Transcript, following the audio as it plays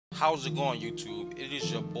How's it going, YouTube? It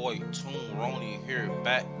is your boy Toon Roni here,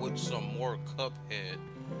 back with some more Cuphead.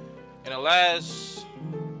 In the last,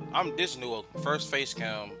 this new first face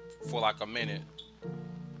cam for like a minute.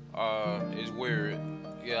 It's weird,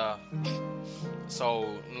 yeah. So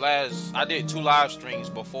I did 2 live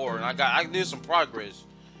streams before, and I did some progress.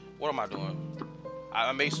 What am I doing?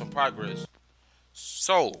 I made some progress.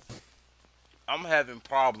 So I'm having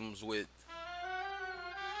problems with.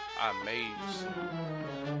 I made some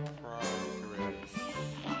progress.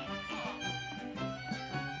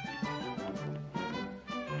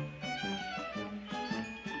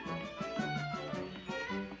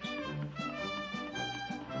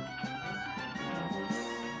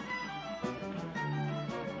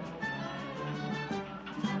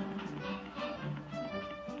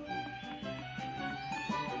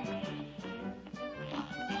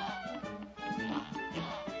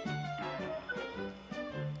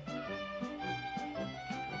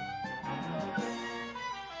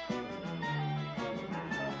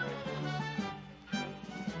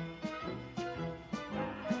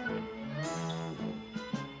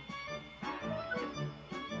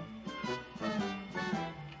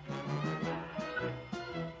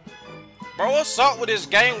 Bro, what's up with this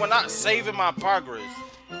game? We're not saving my progress.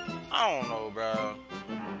 I don't know, bro.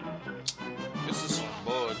 This is some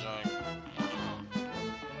bull junk.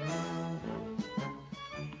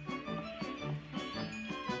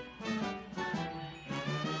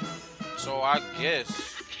 So I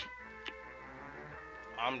guess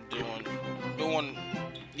I'm doing.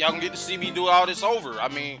 Y'all can get to see me do all this over. I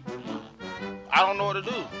mean, I don't know what to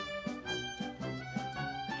do.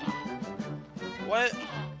 What?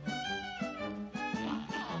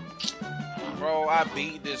 Bro, I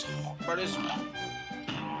beat this. Bro,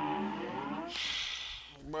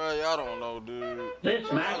 bro, y'all don't know, dude.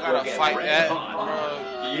 This match I gotta fight that,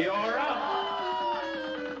 bro. You're up.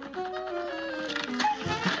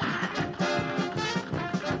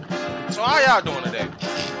 So how y'all doing today?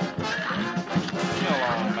 Leave me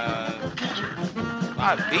alone, man. I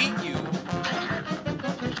beat you.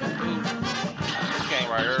 Dude, this game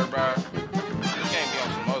right here, bro. This game be on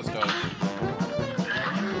some other stuff.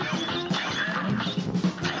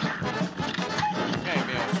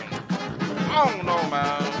 I don't know,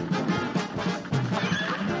 man.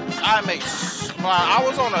 I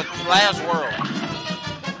was on the last world.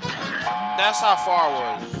 That's how far I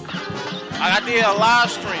was. I did a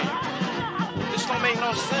live stream. This don't make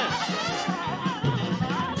no sense.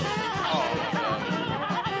 Oh my god.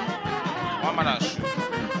 Why am I not shooting?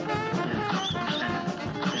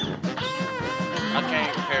 I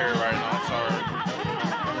can't parry right now, I'm sorry.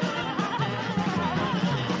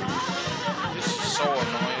 This is so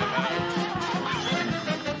annoying, man.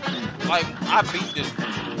 Like, I beat this dude.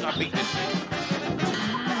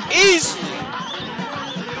 Easily!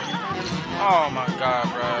 Oh my god,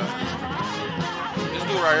 bro. This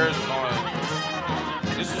dude right here is annoying.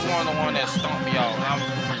 This is one of the ones that stomped me out. I'm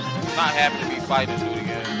not happy to be fighting this dude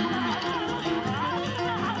again.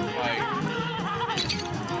 Like,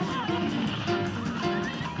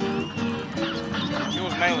 it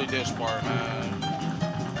was mainly this part, man.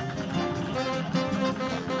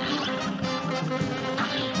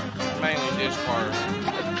 Mainly this part.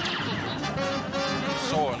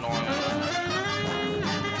 So annoying, man.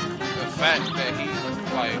 The fact that he,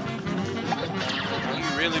 like, he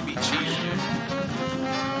really be cheating.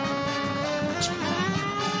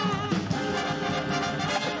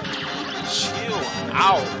 Chill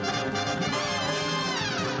out.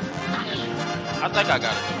 I think I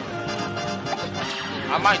got it.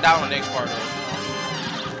 I might die on the next part, though.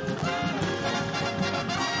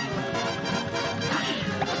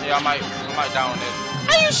 Yeah, I might down this.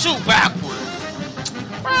 How you shoot backwards?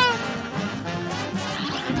 Bruh.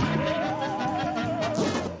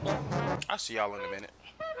 I'll see y'all in a minute.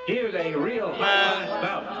 Here's a real man.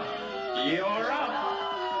 Bout. You're up.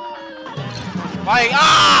 Like,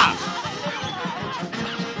 ah!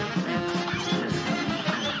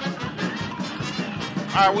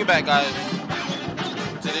 Alright, we back, guys.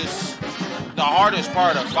 To this, the hardest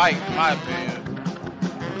part of the fight, in my opinion.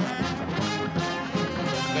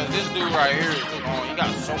 This dude right here is annoying. He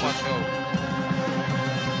got so much help.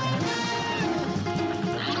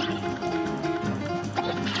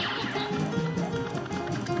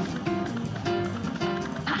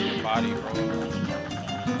 Good body, bro.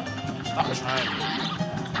 Stop trying.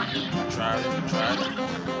 You tried it.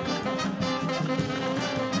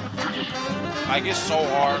 Like, it's so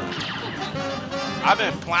hard. I've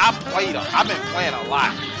been playing a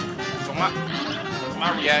lot. So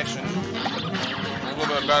my reaction is a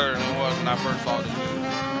little bit better than it was when I first saw this dude.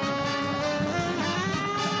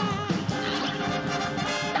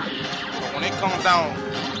 when it comes down,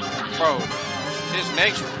 bro, this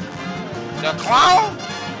next, the clown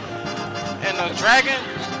and the dragon.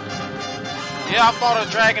 Yeah, I fought a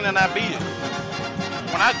dragon and I beat it.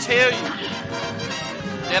 When I tell you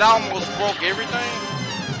that I almost broke everything,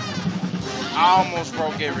 I almost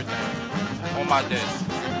broke everything on my desk.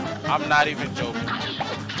 I'm not even joking.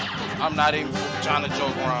 I'm not even trying to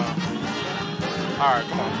joke around. Alright,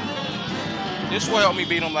 come on. This will help me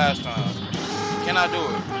beat him last time. Can I do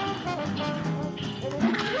it?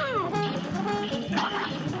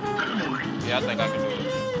 Yeah, I think I can do it.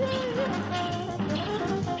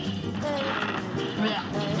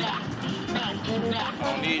 I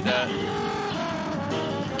don't need that.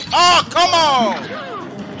 Oh, come on!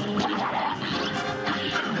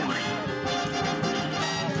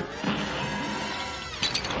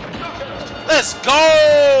 Let's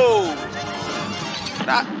go!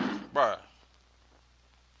 Bruh.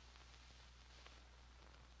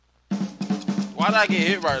 Why did I get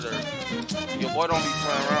hit right there? Your boy don't be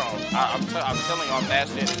playing around. I'm telling you, I'm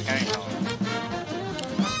nasty in this game, though.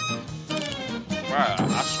 Bruh,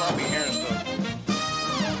 I swear I be hearing stuff.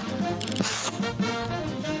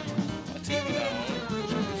 My TV not on.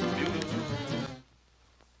 It's muted.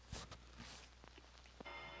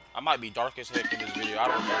 I might be dark as heck in this video. I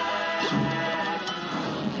don't care,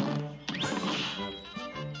 bro.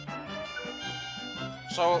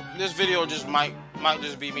 So this video just might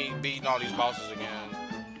just be me beating all these bosses again.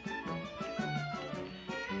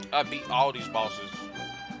 I beat all these bosses.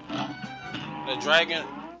 The dragon,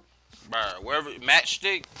 bruh, wherever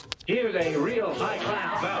matchstick. Here's a real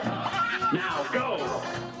high-class bout. Now go.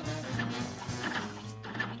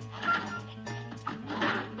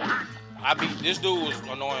 I beat this dude was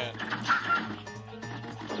annoying.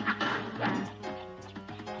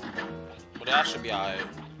 But that should be alright.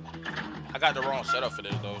 I got the wrong setup for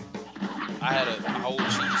this though. I had a whole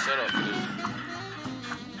cheap setup for this.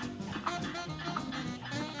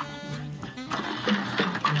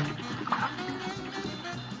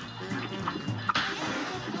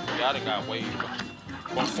 Yeah, I done got way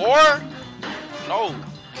before? No.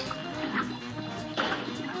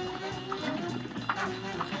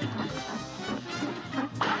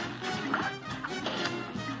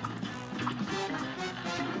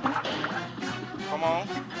 Come on.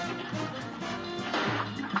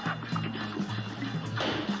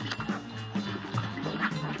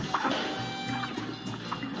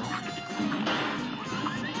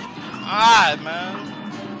 Alright, man.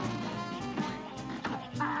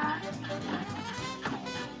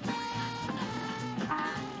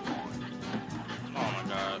 Oh my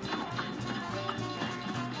god.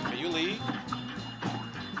 Can you leave?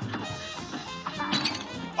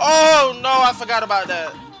 Oh no, I forgot about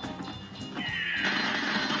that.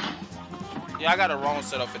 Yeah, I got a wrong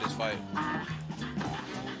setup for this fight.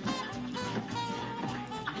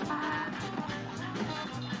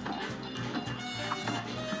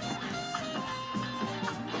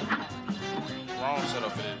 Wrong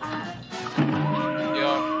setup for this.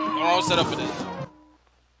 Yeah, wrong setup for this.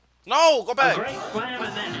 No, go back. A great slam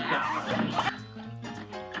and then stop.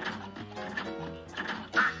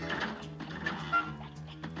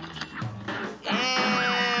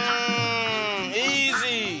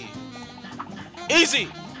 Easy. Easy.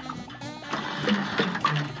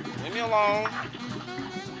 Leave me alone.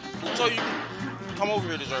 So you come over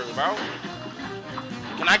here this early, bro.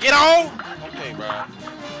 Can I get on? Okay, bro.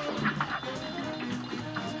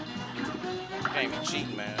 You can't be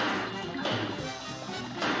cheating, man.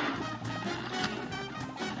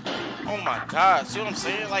 Oh my god, see what I'm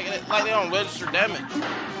saying? Like they don't register damage.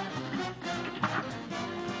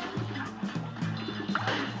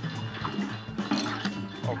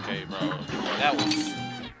 Okay, bro. That was...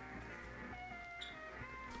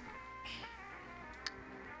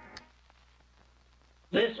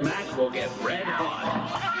 This match will get red hot.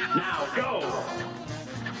 Now go.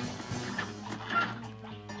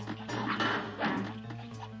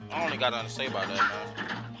 I only got nothing to say about that, man.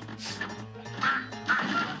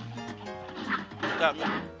 Got me.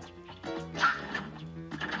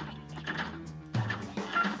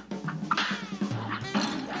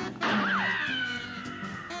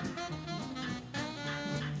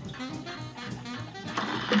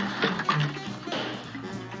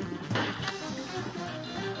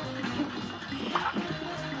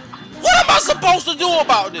 What am I supposed to do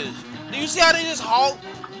about this? Do you see how they just halt?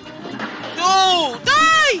 Dude,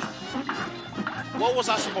 die! What was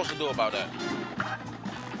I supposed to do about that?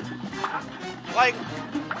 Like,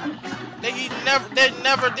 they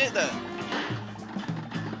never did that.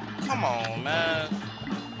 Come on, man.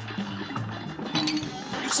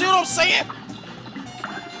 You see what I'm saying?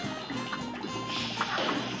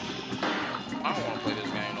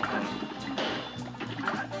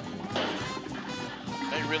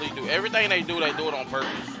 really do. Everything they do it on purpose.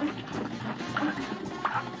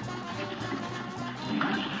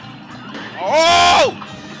 Oh!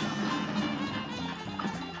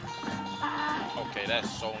 Okay, that's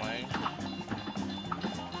so lame.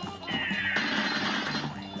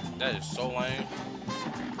 That is so lame.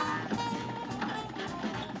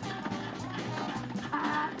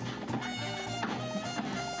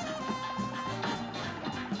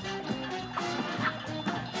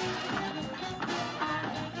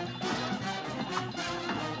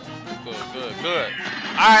 Good.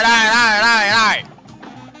 Alright.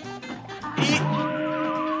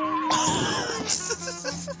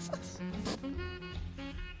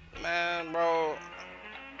 Man, bro.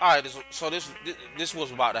 Alright, so this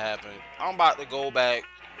was about to happen. I'm about to go back.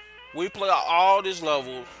 We play all these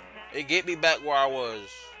levels. It get me back where I was.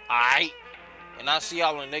 Alright? And I'll see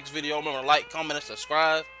y'all in the next video. Remember to like, comment, and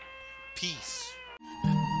subscribe. Peace.